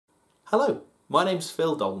Hello, my name's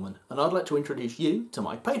Phil Dolman and I'd like to introduce you to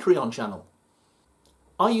my Patreon channel.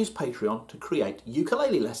 I use Patreon to create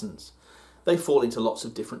ukulele lessons. They fall into lots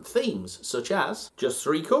of different themes, such as just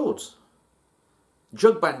 3 chords,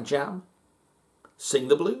 jug band jam, sing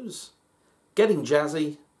the blues, getting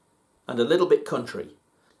jazzy, and a little bit country.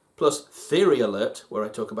 Plus Theory Alert, where I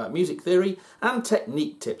talk about music theory, and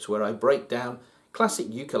Technique Tips, where I break down classic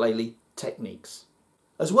ukulele techniques.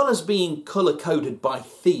 As well as being colour-coded by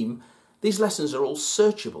theme, these lessons are all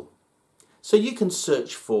searchable. So you can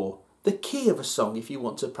search for the key of a song if you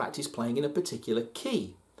want to practice playing in a particular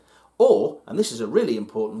key. Or, and this is a really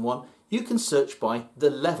important one, you can search by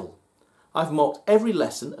the level. I've marked every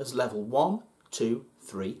lesson as level 1, 2,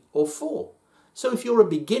 3 or 4. So if you're a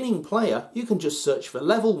beginning player, you can just search for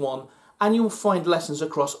level 1 and you'll find lessons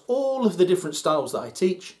across all of the different styles that I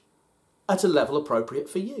teach at a level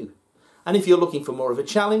appropriate for you. And if you're looking for more of a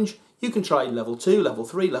challenge, you can try level 2, level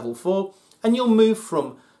 3, level 4, and you'll move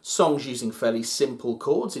from songs using fairly simple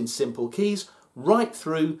chords in simple keys right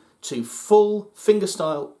through to full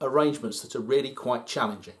fingerstyle arrangements that are really quite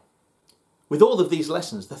challenging. With all of these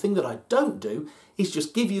lessons, the thing that I don't do is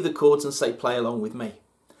just give you the chords and say play along with me.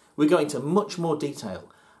 We're going into much more detail.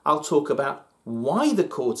 I'll talk about why the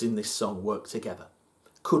chords in this song work together.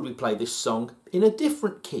 Could we play this song in a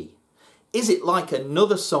different key? Is it like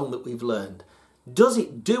another song that we've learned? Does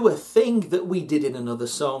it do a thing that we did in another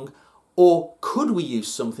song? Or could we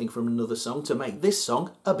use something from another song to make this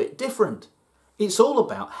song a bit different? It's all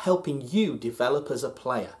about helping you develop as a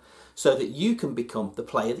player so that you can become the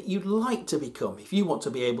player that you'd like to become. If you want to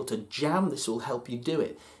be able to jam, this will help you do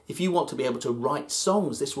it. If you want to be able to write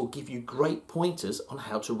songs, this will give you great pointers on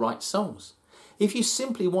how to write songs. If you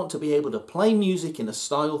simply want to be able to play music in a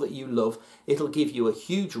style that you love, it'll give you a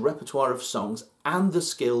huge repertoire of songs and the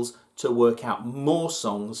skills to work out more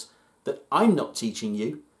songs that I'm not teaching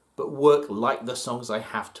you, but work like the songs I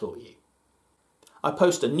have taught you. I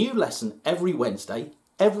post a new lesson every Wednesday,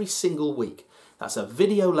 every single week. That's a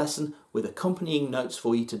video lesson with accompanying notes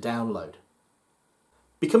for you to download.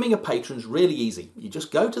 Becoming a patron's really easy. You just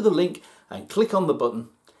go to the link and click on the button.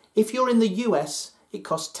 If you're in the US, it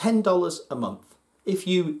costs $10 a month. If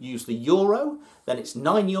you use the euro, then it's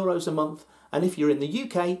 €9 a month. And if you're in the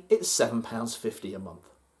UK, it's £7.50 a month.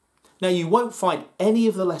 Now you won't find any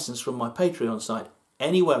of the lessons from my Patreon site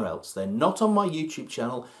anywhere else. They're not on my YouTube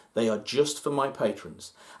channel. They are just for my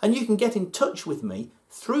patrons. And you can get in touch with me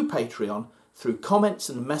through Patreon, through comments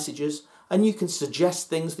and messages, and you can suggest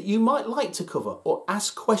things that you might like to cover or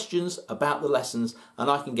ask questions about the lessons and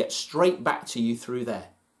I can get straight back to you through there.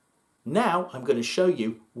 Now I'm going to show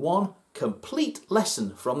you one complete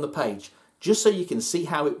lesson from the page just so you can see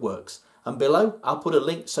how it works. And below I'll put a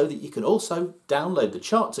link so that you can also download the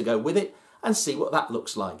chart to go with it and see what that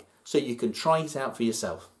looks like so you can try it out for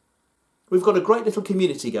yourself. We've got a great little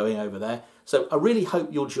community going over there, so I really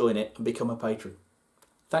hope you'll join it and become a patron.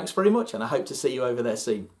 Thanks very much and I hope to see you over there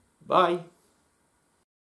soon. Bye!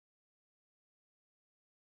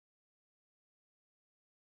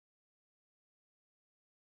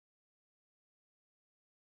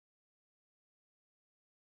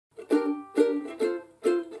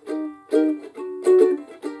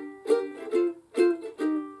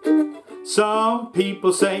 Some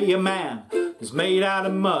people say a man is made out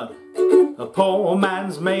of mud. A poor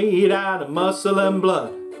man's made out of muscle and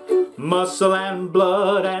blood. Muscle and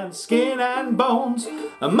blood and skin and bones.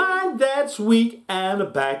 A mind that's weak and a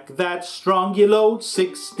back that's strong. You load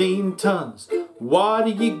 16 tons. What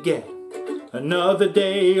do you get? Another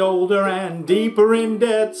day older and deeper in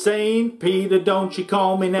debt. St. Peter, don't you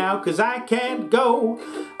call me now, 'cause I can't go.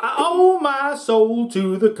 I owe my soul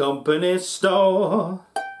to the company store.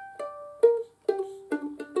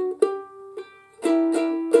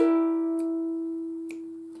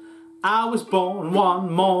 I was born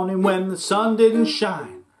one morning when the sun didn't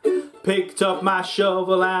shine. Picked up my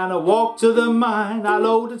shovel and I walked to the mine. I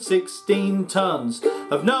loaded 16 tons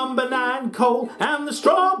of number 9 coal, and the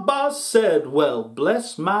straw boss said, well,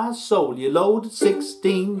 bless my soul, you loaded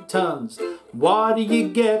 16 tons. What do you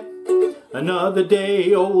get? Another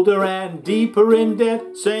day older and deeper in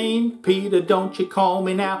debt. St. Peter, don't you call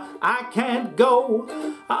me now, I can't go.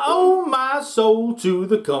 I owe my soul to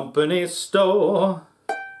the company store.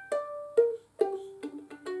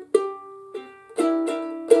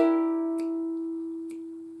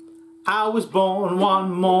 I was born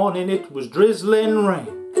one morning, it was drizzling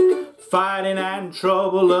rain. Fighting and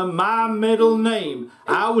trouble are my middle name.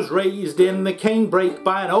 I was raised in the canebrake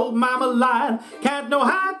by an old mama lion. Can't no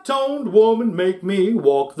high-toned woman make me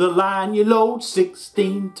walk the line. You load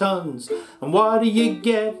 16 tons, and what do you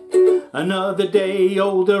get? Another day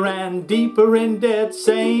older and deeper in debt.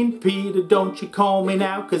 St. Peter, don't you call me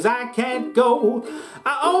now, 'cause I can't go.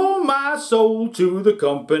 I owe my soul to the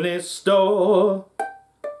company store.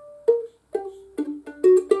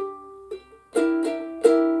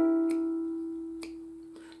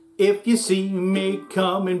 If you see me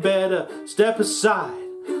coming, better step aside.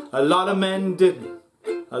 A lot of men didn't,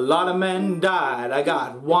 a lot of men died. I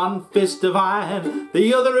got one fist of iron,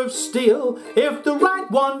 the other of steel. If the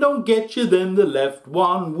right one don't get you, then the left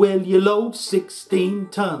one will. You load 16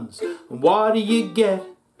 tons, and what do you get?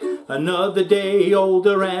 Another day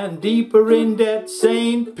older and deeper in debt.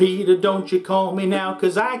 St. Peter, don't you call me now,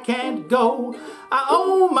 'cause I can't go. I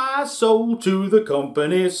owe my soul to the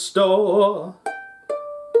company store.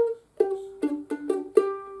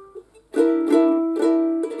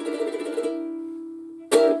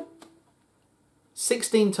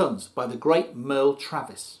 16 Tons by the great Merle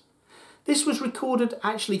Travis. This was recorded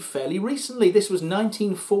actually fairly recently. This was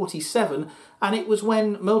 1947, and it was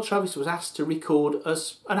when Merle Travis was asked to record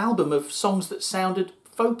an album of songs that sounded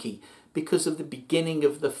folky because of the beginning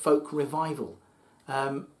of the folk revival.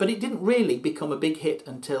 But it didn't really become a big hit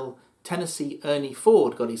until Tennessee Ernie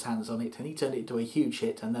Ford got his hands on it, and he turned it into a huge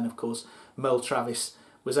hit. And then, of course, Merle Travis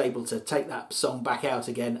was able to take that song back out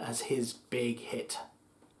again as his big hit.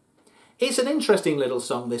 It's an interesting little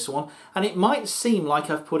song, this one, and it might seem like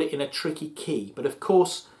I've put it in a tricky key, but of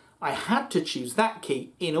course I had to choose that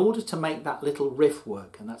key in order to make that little riff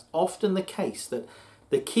work, and that's often the case, that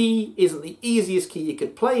the key isn't the easiest key you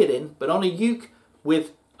could play it in, but on a uke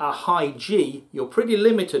with a high G, you're pretty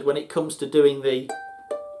limited when it comes to doing the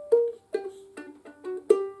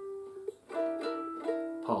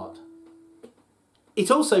part.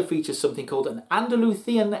 It also features something called an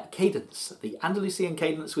Andalusian cadence. The Andalusian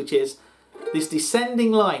cadence, which is this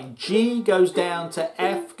descending line. G goes down to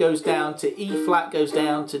F, goes down to E flat, goes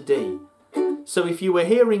down to D. So if you were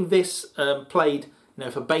hearing this played, you know,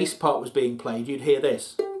 if a bass part was being played, you'd hear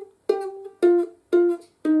this.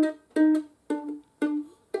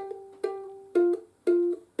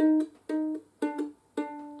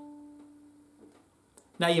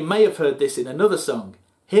 Now you may have heard this in another song.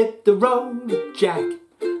 Hit the road, Jack,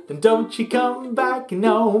 and don't you come back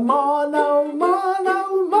no more, no more,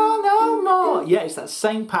 no more, no more. Yeah, it's that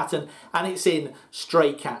same pattern, and it's in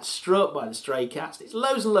Stray Cats Strut by the Stray Cats. It's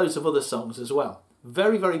loads and loads of other songs as well.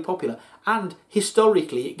 Very, very popular, and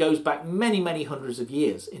historically it goes back many, many hundreds of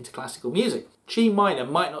years into classical music. G minor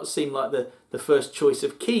might not seem like the first choice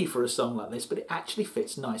of key for a song like this, but it actually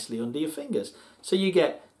fits nicely under your fingers. So you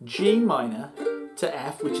get G minor to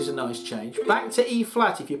F, which is a nice change. Back to E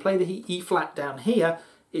flat. If you play the E flat down here,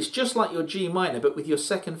 it's just like your G minor, but with your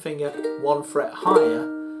second finger 1 fret higher.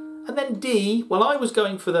 And then D, well, I was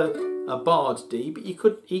going for a barred D, but you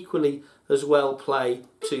could equally as well play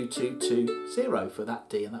 2, 2, 2, 0 for that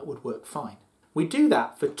D, and that would work fine. We do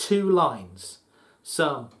that for 2 lines.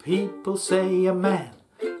 Some people say a man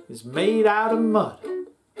is made out of mud.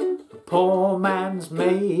 A poor man's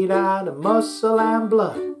made out of muscle and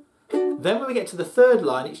blood. Then when we get to the 3rd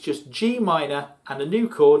line, it's just G minor and a new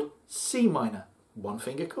chord, C minor, 1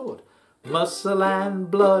 finger chord. Muscle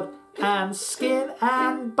and blood and skin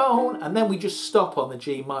and bone, and then we just stop on the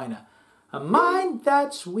G minor. A mind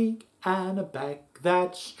that's weak and a back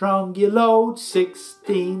that's strong, you load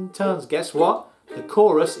 16 tons. Guess what? The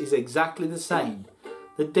chorus is exactly the same.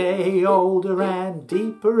 The day older and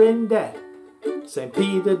deeper in debt. St.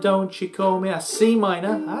 Peter, don't you call me. A C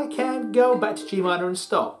minor, I can't go. Back to G minor and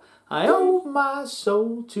stop. I owe my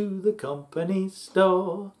soul to the company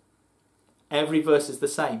store. Every verse is the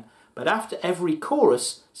same, but after every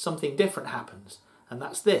chorus, something different happens, and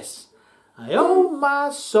that's this. I owe my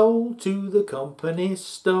soul to the company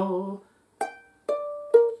store.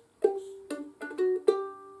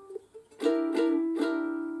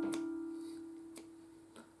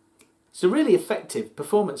 It's a really effective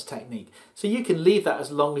performance technique, so you can leave that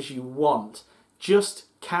as long as you want, just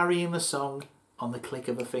carrying the song on the click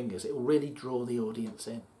of the fingers. It will really draw the audience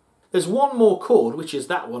in. There's one more chord, which is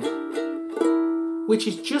that one, which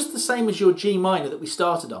is just the same as your G minor that we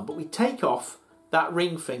started on, but we take off that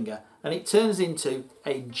ring finger and it turns into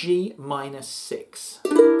a G minor 6.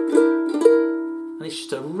 And it's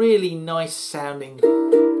just a really nice sounding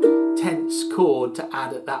tense chord to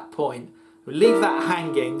add at that point. We leave that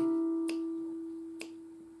hanging.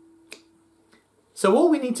 So all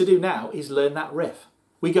we need to do now is learn that riff.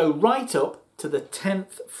 We go right up to the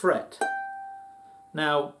 10th fret.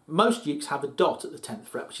 Now, most ukes have a dot at the 10th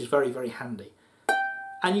fret, which is very, very handy.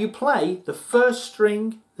 And you play the first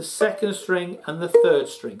string, the second string, and the third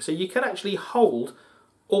string. So you can actually hold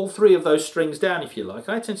all three of those strings down if you like.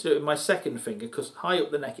 I tend to do it with my second finger because high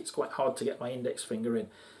up the neck it's quite hard to get my index finger in.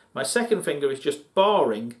 My second finger is just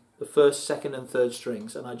barring the first, second and third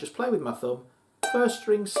strings, and I just play with my thumb, first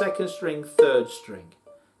string, second string, third string.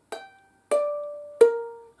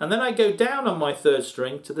 And then I go down on my third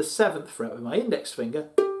string to the 7th fret with my index finger,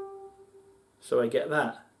 so I get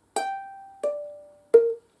that.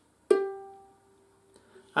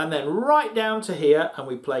 And then right down to here, and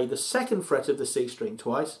we play the 2nd fret of the C string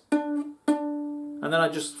twice. And then I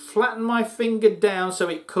just flatten my finger down so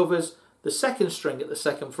it covers the 2nd string at the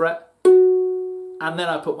 2nd fret. And then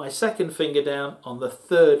I put my 2nd finger down on the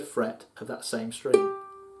 3rd fret of that same string.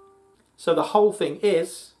 So the whole thing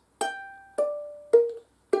is,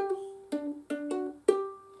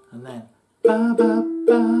 and then ba ba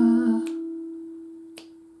ba,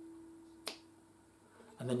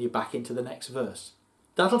 and then you're back into the next verse.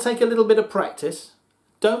 That'll take a little bit of practice.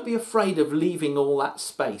 Don't be afraid of leaving all that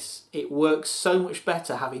space. It works so much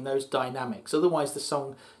better having those dynamics. Otherwise the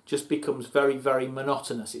song just becomes very, very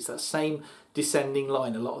monotonous. It's that same descending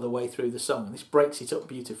line a lot of the way through the song, and this breaks it up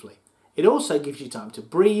beautifully. It also gives you time to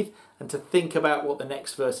breathe and to think about what the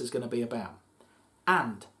next verse is going to be about.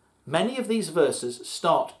 And many of these verses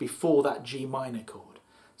start before that G minor chord.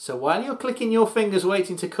 So while you're clicking your fingers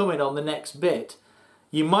waiting to come in on the next bit,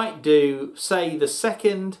 you might do, say, the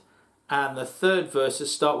 2nd and the 3rd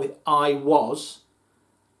verses start with I was,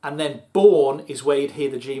 and then born is where you'd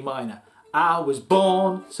hear the G minor. I was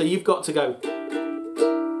born, so you've got to go.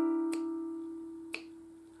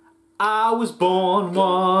 I was born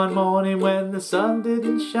one morning when the sun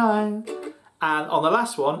didn't shine. And on the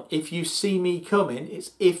last one, if you see me coming,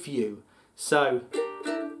 it's if you. So,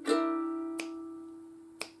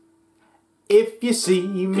 if you see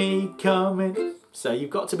me coming. So you've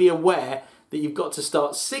got to be aware that you've got to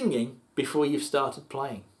start singing before you've started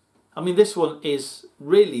playing. I mean, this one is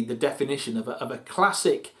really the definition of a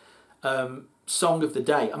classic song of the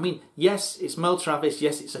day. I mean, yes, it's Mel Travis,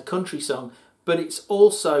 yes, it's a country song, but it's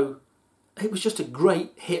also, it was just a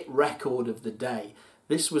great hit record of the day.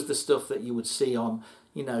 This was the stuff that you would see on,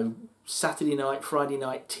 you know, Saturday night, Friday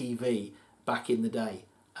night TV back in the day.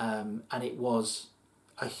 And it was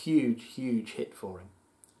a huge, huge hit for him.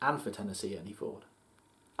 And for Tennessee Ernie Ford.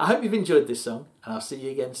 I hope you've enjoyed this song, and I'll see you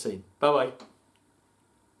again soon. Bye bye.